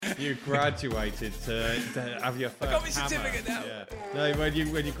You graduated to have your first I got my hammer. certificate now. Yeah. No,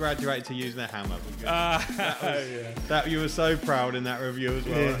 when you graduated to using a hammer. Yeah. That you were so proud in that review as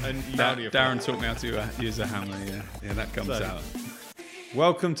well. Yeah. And you Darren taught me how to use a hammer. Yeah, that comes out.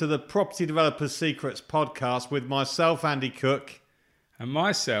 Welcome to the Property Developers Secrets podcast with myself, Andi Cook. And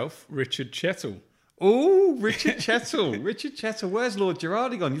myself, Richard Chettle. Oh, Richard Chettle. Richard Chettle. Where's Lord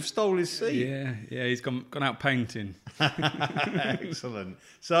Gerardi gone? You've stole his seat. Yeah, he's gone out painting. Excellent.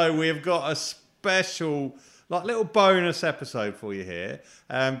 So we've got a special, little bonus episode for you here,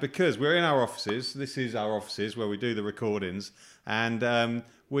 because we're in our offices. This is our offices where we do the recordings, and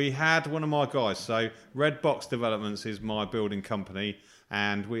we had one of my guys. So Redbox Developments is my building company,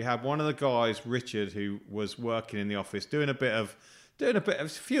 and we had one of the guys, Richard, who was working in the office, doing a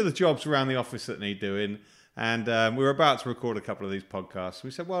few of the jobs around the office that need doing, and we were about to record a couple of these podcasts.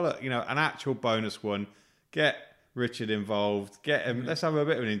 We said, well, look, an actual bonus one, get Richard involved, get him. Let's have a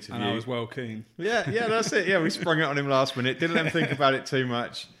bit of an interview. And I was well keen. Yeah, that's it. Yeah, we sprung it on him last minute. Didn't let him think about it too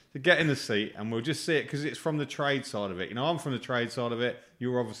much. To get in the seat, and we'll just see it because it's from the trade side of it. I'm from the trade side of it.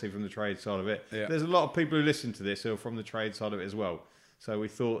 You're obviously from the trade side of it. Yeah. There's a lot of people who listen to this who are from the trade side of it as well. So we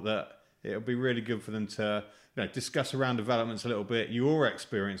thought that it would be really good for them to discuss around developments a little bit, your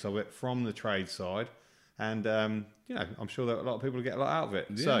experience of it from the trade side, and I'm sure that a lot of people will get a lot out of it.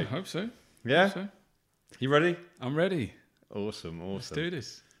 Yeah, So, I hope so. yeah, Hope so. You ready? I'm ready. Awesome. Let's do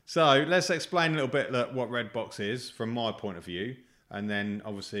this. So let's explain a little bit what Redbox is from my point of view, and then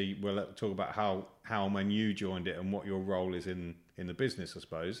obviously we'll talk about how and when you joined it and what your role is in the business, I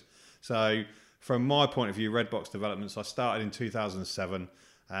suppose. So from my point of view, Redbox Developments, I started in 2007.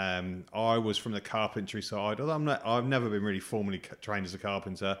 I was from the carpentry side, although I've never been really formally trained as a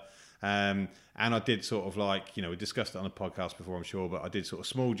carpenter. And I did sort of we discussed it on the podcast before, I'm sure, but I did sort of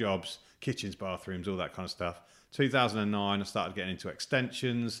small jobs, kitchens, bathrooms, all that kind of stuff. 2009, I started getting into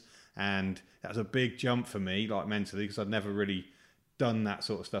extensions, and that was a big jump for me, mentally, because I'd never really done that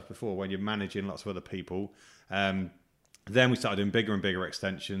sort of stuff before when you're managing lots of other people. Then we started doing bigger and bigger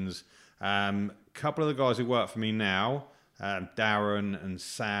extensions. A couple of the guys who work for me now, Darren and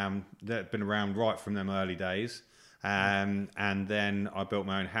Sam, they've been around right from them early days. And then I built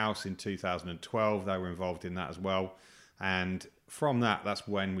my own house in 2012. They were involved in that as well. And from that's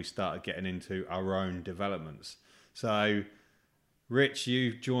when we started getting into our own developments. So, Rich,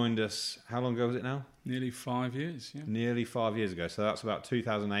 you joined us, how long ago was it now? Nearly 5 years, yeah. Nearly 5 years ago. So that's about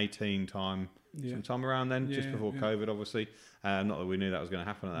 2018 time, sometime around then, just before COVID, obviously. Not that we knew that was going to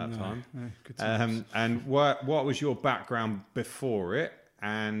happen at that time. No, good times. And what was your background before it?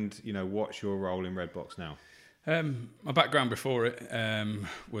 And, what's your role in Redbox now? My background before it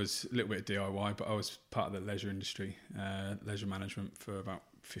was a little bit of DIY, but I was part of the leisure industry, leisure management for about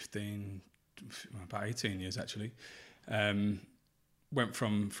 18 years actually. Went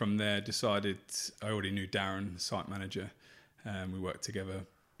from there, decided I already knew Darren, the site manager. We worked together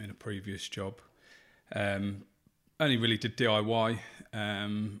in a previous job. Only really did DIY.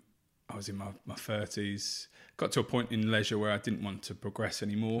 I was in my 30s. Got to a point in leisure where I didn't want to progress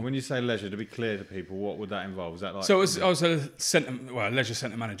anymore. When you say leisure, to be clear to people, what would that involve? Was that I was a leisure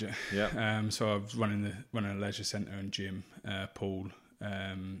centre manager. Yeah. So I was running a leisure centre and gym, pool,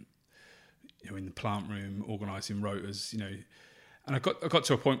 in the plant room, organising rotas, And I got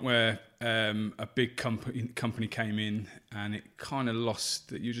to a point where a big company came in, and it kind of lost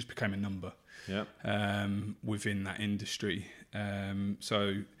that. You just became a number. Yeah. Within that industry.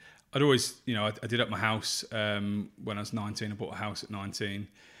 So I'd always, I did up my house when I was 19. I bought a house at 19.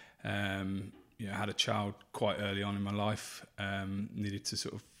 I had a child quite early on in my life. Needed to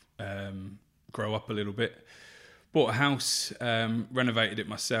sort of grow up a little bit. Bought a house, renovated it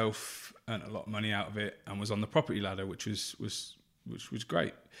myself, earned a lot of money out of it, and was on the property ladder, which was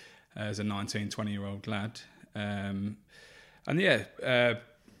great as a 19, 20-year-old lad.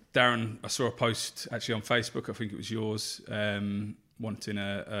 Darren, I saw a post actually on Facebook, I think it was yours, wanting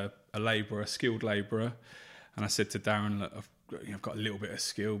a labourer, a skilled labourer. And I said to Darren, look, I've got a little bit of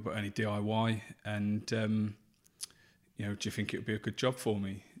skill, but only DIY. And, do you think it would be a good job for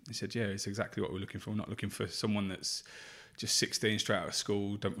me? He said, yeah, it's exactly what we're looking for. We're not looking for someone that's just 16, straight out of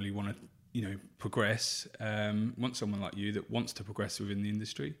school, don't really want to, progress. Want someone like you that wants to progress within the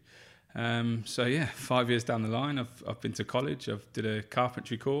industry. 5 years down the line, I've been to college. I've did a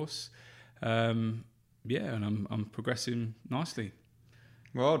carpentry course. And I'm progressing nicely.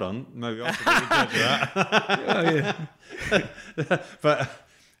 Well, hold on. Maybe I should be judge that. But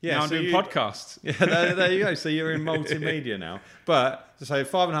Yeah, now I'm doing podcasts. Yeah, there you go. So you're in multimedia now. But so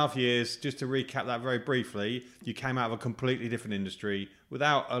 5.5 years, just to recap that very briefly, you came out of a completely different industry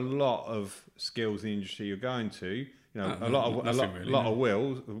without a lot of skills in the industry you're going to. a lot of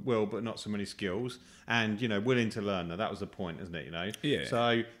will, but not so many skills, and willing to learn. Now, that was the point, isn't it? Yeah.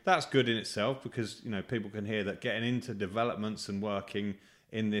 So that's good in itself, because people can hear that getting into developments and working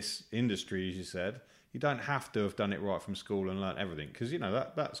in this industry, as you said, you don't have to have done it right from school and learn everything, because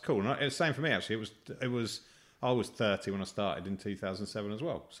that's cool. And it's the same for me, actually. I was 30 when I started in 2007 as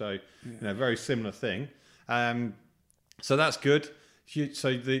well. So very similar thing. So that's good.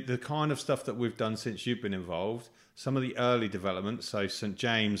 So the kind of stuff that we've done since you've been involved, some of the early developments, so St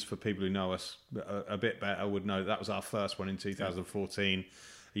James, for people who know us a bit better, would know that was our first one in 2014.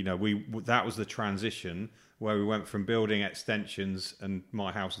 That was the transition where we went from building extensions, and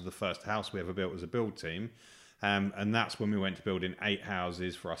my house was the first house we ever built as a build team. And that's when we went to building 8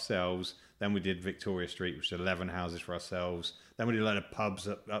 houses for ourselves. Then we did Victoria Street, which is 11 houses for ourselves. Then we did a load of pubs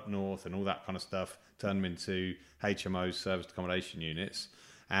up north and all that kind of stuff, turned them into HMOs, serviced accommodation units.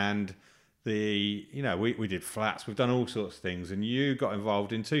 And we did flats. We've done all sorts of things. And you got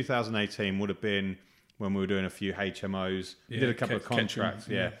involved in 2018, would have been when we were doing a few HMOs. We did a couple of contracts,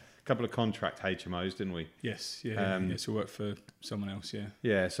 a couple of contract HMOs, didn't we? Yes, so work for someone else,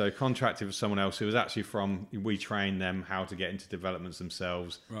 Yeah, so contracted for someone else who was actually we trained them how to get into developments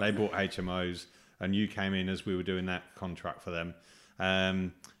themselves. Right. They bought HMOs, and you came in as we were doing that contract for them.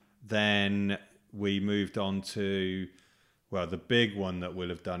 Then we moved on to, the big one that we'll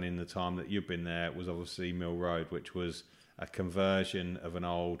have done in the time that you've been there was obviously Mill Road, which was a conversion of an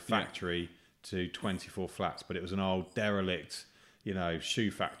old factory to 24 flats, but it was an old derelict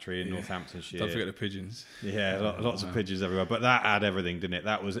shoe factory in Northamptonshire. Don't forget the pigeons. Yeah, lots of pigeons everywhere. But that had everything, didn't it?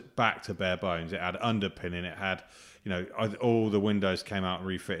 That was back to bare bones. It had underpinning. It had, all the windows came out and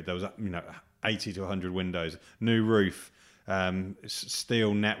refitted. There was, 80 to 100 windows. New roof,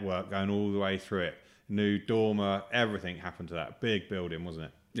 steel network going all the way through it. New dormer, everything happened to that. Big building, wasn't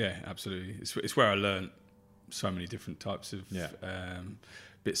it? Yeah, absolutely. It's where I learned so many different types of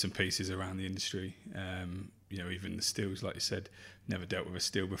bits and pieces around the industry. Even the steels, like you said, never dealt with a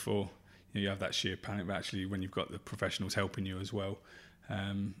steel before. You have that sheer panic, but actually, when you've got the professionals helping you as well,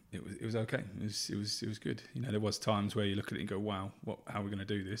 it was okay. It was good. There was times where you look at it and go, "Wow, how are we going to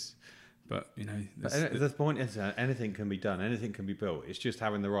do this?" But the point is, anything can be done, anything can be built. It's just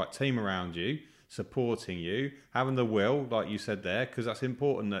having the right team around you, supporting you, having the will, like you said there, because that's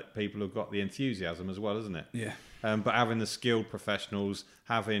important that people have got the enthusiasm as well, isn't it? Yeah. But having the skilled professionals,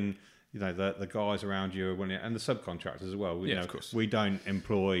 having the guys around you, and the subcontractors as well. Of course. We don't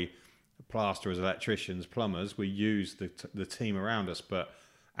employ plasterers, electricians, plumbers. We use the team around us. But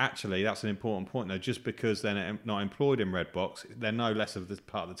actually, that's an important point. Though, just because they're not employed in Redbox, they're no less of the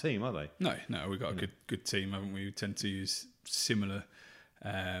part of the team, are they? No, we've got a good team, haven't we? We tend to use similar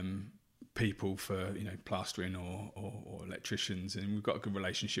people for plastering or electricians, and we've got a good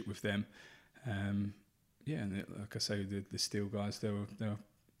relationship with them. And like I say, the steel guys, they're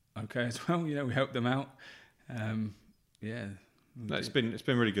okay as well. We help them out. No, it's been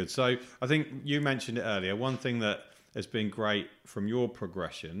really good. So I think you mentioned it earlier. One thing that has been great from your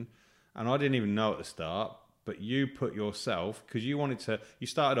progression, and I didn't even know at the start, but you put yourself, because you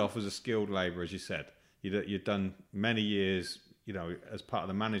started off as a skilled labourer, as you said. You'd done many years, as part of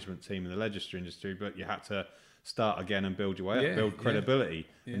the management team in the leisure industry, but you had to start again and build your way up, build credibility,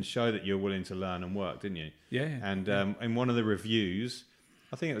 and show that you're willing to learn and work, didn't you? And in one of the reviews,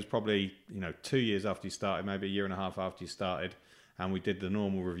 I think it was probably 2 years after you started, maybe a year and a half after you started, and we did the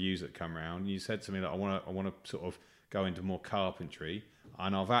normal reviews that come around. And you said to me that I want to sort of go into more carpentry,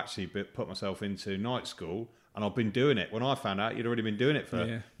 and I've actually put myself into night school, and I've been doing it. When I found out, you'd already been doing it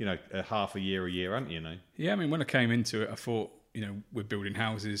for a half a year, hadn't you? Yeah, I mean, when I came into it, I thought we're building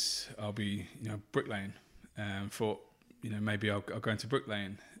houses. I'll be bricklaying. Thought maybe I'll go into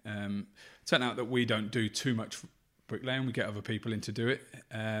bricklaying. Turned out that we don't do too much bricklaying. We get other people in to do it,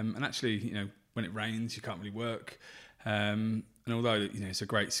 and actually, when it rains, you can't really work. And although it's a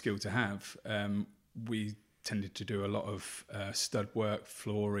great skill to have, we tended to do a lot of stud work,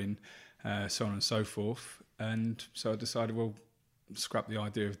 flooring, so on and so forth. And so I decided, well, scrap the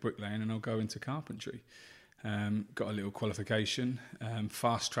idea of bricklaying and I'll go into carpentry. Got a little qualification,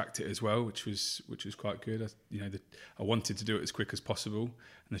 fast tracked it as well, which was quite good. I wanted to do it as quick as possible,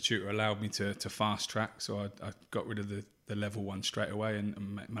 and the tutor allowed me to fast track, so I got rid of the level 1 straight away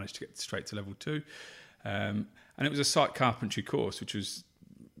and managed to get straight to level 2. And it was a site carpentry course, which was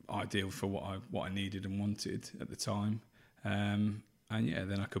ideal for what I needed and wanted at the time. And And yeah,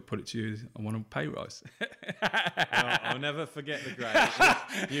 then I could put it to you, I want a pay rise. I'll never forget the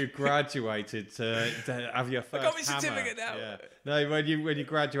grade. You graduated to have your first I got my hammer. certificate now. Yeah. No, when you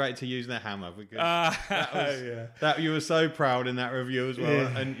graduated to using a hammer, because that you were so proud in that review as well.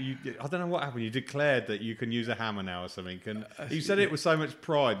 Yeah. And I don't know what happened. You declared that you can use a hammer now or something. And you said it with so much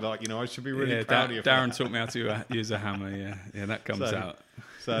pride, like, I should be really proud of you. Darren taught me how to use a hammer. Yeah, that comes out.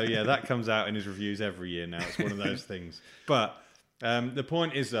 So yeah, that comes out in his reviews every year now. It's one of those things. But the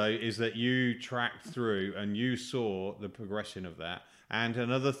point is, though, is that you tracked through and you saw the progression of that. And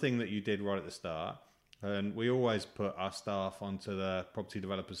another thing that you did right at the start, and we always put our staff onto the Property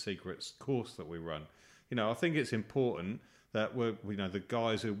Developer Secrets course that we run. I think it's important that the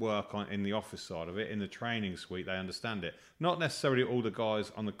guys who work in the office side of it, in the training suite, they understand it. Not necessarily all the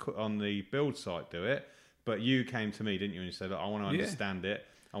guys on the build site do it, but you came to me, didn't you? And you said, I want to understand it.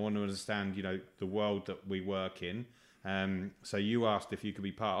 I want to understand, the world that we work in. So you asked if you could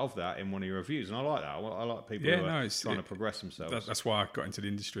be part of that in one of your reviews, and I like that. I like people who are trying to progress themselves. That's why I got into the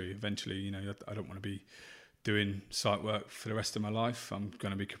industry eventually. I don't want to be doing site work for the rest of my life. I'm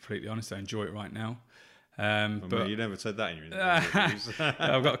going to be completely honest. I enjoy it right now. But you never said that in your interviews.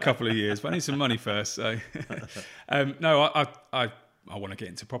 I've got a couple of years, but I need some money first. So no, I want to get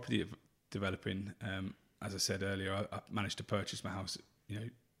into property developing. As I said earlier, I managed to purchase my house,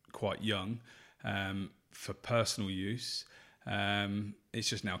 quite young. For personal use, it's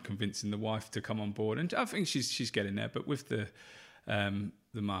just now convincing the wife to come on board, and I think she's getting there. But with the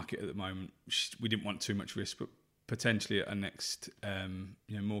market at the moment, we didn't want too much risk. But potentially at our next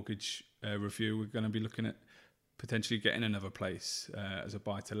mortgage review, we're going to be looking at potentially getting another place as a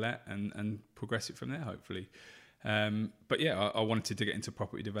buy to let and progress it from there, hopefully. But yeah, I wanted to get into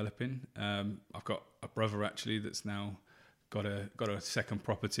property developing. I've got a brother actually that's now got a second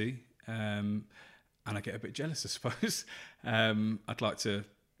property. And I get a bit jealous, I suppose. I'd like to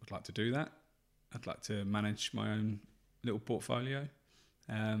do that. I'd like to manage my own little portfolio.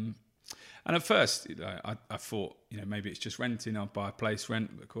 And at first, I thought, maybe it's just renting. I'll buy a place,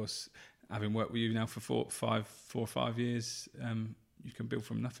 rent. But of course, having worked with you now for 4 or 5 years, you can build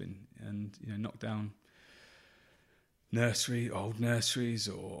from nothing and knock down old nurseries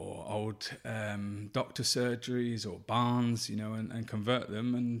or old doctor surgeries or barns, and convert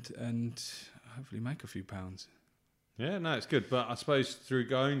them and hopefully make a few pounds. Yeah, no, it's good. But I suppose through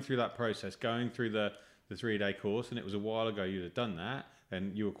going through that process, going through the 3-day course, and it was a while ago you'd have done that,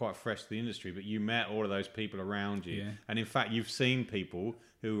 and you were quite fresh to the industry, but you met all of those people around you. Yeah. And in fact, you've seen people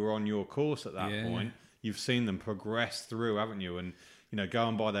who were on your course at that point. You've seen them progress through, haven't you? And, go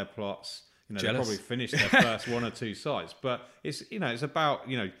and buy their plots. They probably finished their first 1 or 2 sites. But it's, it's about,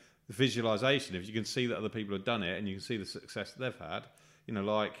 the visualization. If you can see that other people have done it and you can see the success that they've had,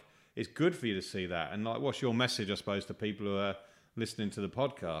 it's good for you to see that. And what's your message, I suppose, to people who are listening to the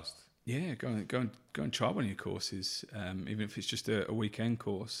podcast? Yeah, go and try one of your courses, even if it's just a weekend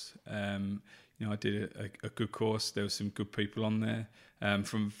course. I did a good course. There were some good people on there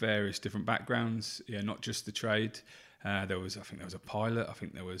from various different backgrounds. Yeah, not just the trade. I think there was a pilot. I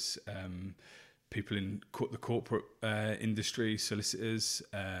think there was people in the corporate industry, solicitors.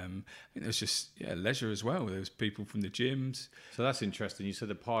 I think there was just leisure as well. There was people from the gyms. So that's interesting. You said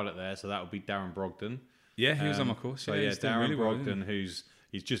the pilot there, so that would be Darren Brogden. Yeah, he was on my course. So Darren really Brogden, he's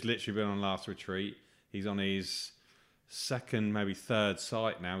just literally been on last retreat. He's on his second, maybe third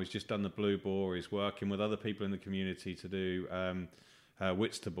site now. He's just done the Blue Boar. He's working with other people in the community to do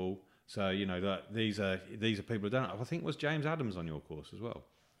Whitstable. So these are people who don't. I think was James Adams on your course as well.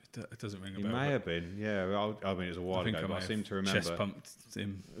 It doesn't ring a bell. He may have been, yeah. It was a while ago, but I seem to remember. Chest pumped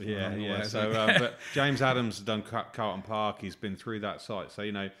him. Yeah. So, but James Adams has done Carlton Park. He's been through that site. So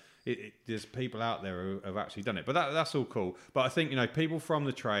there's people out there who have actually done it. But that's all cool. But I think people from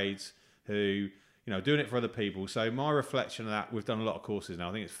the trades who doing it for other people. So my reflection of that, we've done a lot of courses now.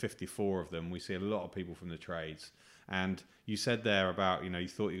 I think it's 54 of them. We see a lot of people from the trades. And you said there about, you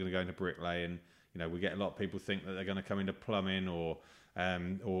thought you were going to go into bricklaying. We get a lot of people think that they're going to come into plumbing or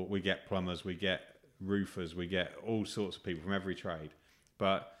we get plumbers, we get roofers, we get all sorts of people from every trade.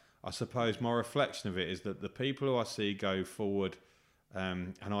 But I suppose my reflection of it is that the people who I see go forward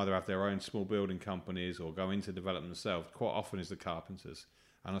and either have their own small building companies or go into development themselves, quite often is the carpenters.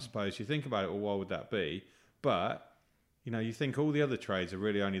 And I suppose you think about it, well, why would that be? But you think all the other trades are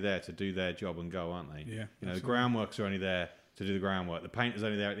really only there to do their job and go, aren't they? Yeah. The groundworkers are only there to do the groundwork. The painter's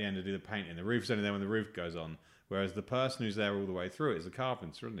only there at the end to do the painting. The roof's only there when the roof goes on. Whereas the person who's there all the way through it is the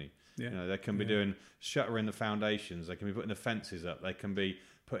carpenter, isn't he? Yeah. They can be doing shuttering the foundations. They can be putting the fences up. They can be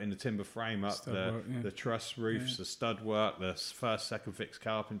putting the timber frame up, the truss roofs, the stud work, the first, second fix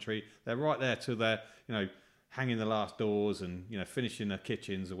carpentry. They're right there till they're, hanging the last doors and, you know, finishing the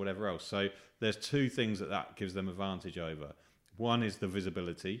kitchens or whatever else. So there's two things that gives them advantage over. One is the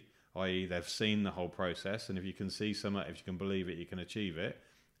visibility, i.e. they've seen the whole process, and if you can see something, if you can believe it, you can achieve it.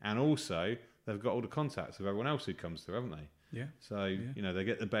 And also they've got all the contacts of everyone else who comes through, haven't they? Yeah. So, you know, they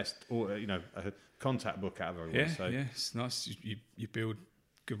get the best, or, you know, a contact book out of everyone. Yeah, So it's nice. You build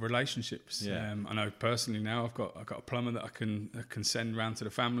good relationships. Yeah. I know personally now I've got a plumber that I can send round to the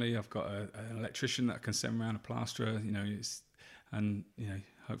family. I've got an electrician that I can send round, a plasterer. You know, and you know,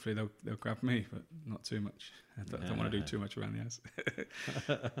 hopefully they'll grab me, but not too much. I don't want to do too much around the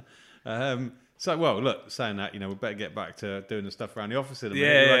house. So, well, look, saying that, you know, we better get back to doing the stuff around the office in a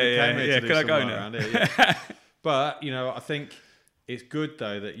Yeah. minute. Can I go now? Here, But, you know, I think it's good,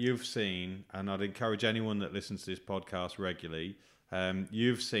 though, that you've seen, and I'd encourage anyone that listens to this podcast regularly,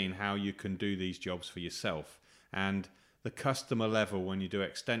 you've seen how you can do these jobs for yourself. And the customer level, when you do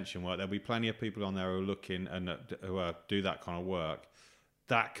extension work, there'll be plenty of people on there who are looking and who do that kind of work.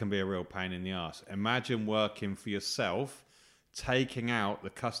 That can be a real pain in the arse. Imagine working for yourself, taking out the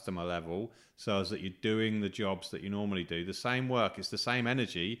customer level so as that you're doing the jobs that you normally do. The same work, it's the same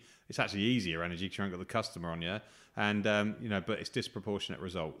energy. It's actually easier energy because you haven't got the customer on you. And, you know, but it's disproportionate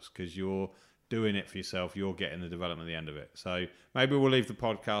results because you're doing it for yourself. You're getting the development at the end of it. So maybe we'll leave the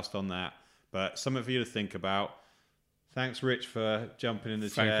podcast on that. But something for you to think about. Thanks, Rich, for jumping in the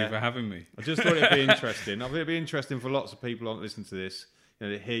chair. Thank you for having me. I just thought it'd be interesting. I think it'd be interesting for lots of people who listen to this, you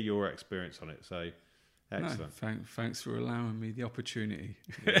know, to hear your experience on it. So, excellent. No, thanks for allowing me the opportunity.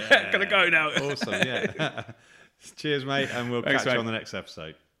 Yeah. Gotta go now. Awesome, yeah. Cheers, mate, and we'll catch you on the next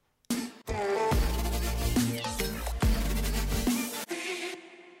episode.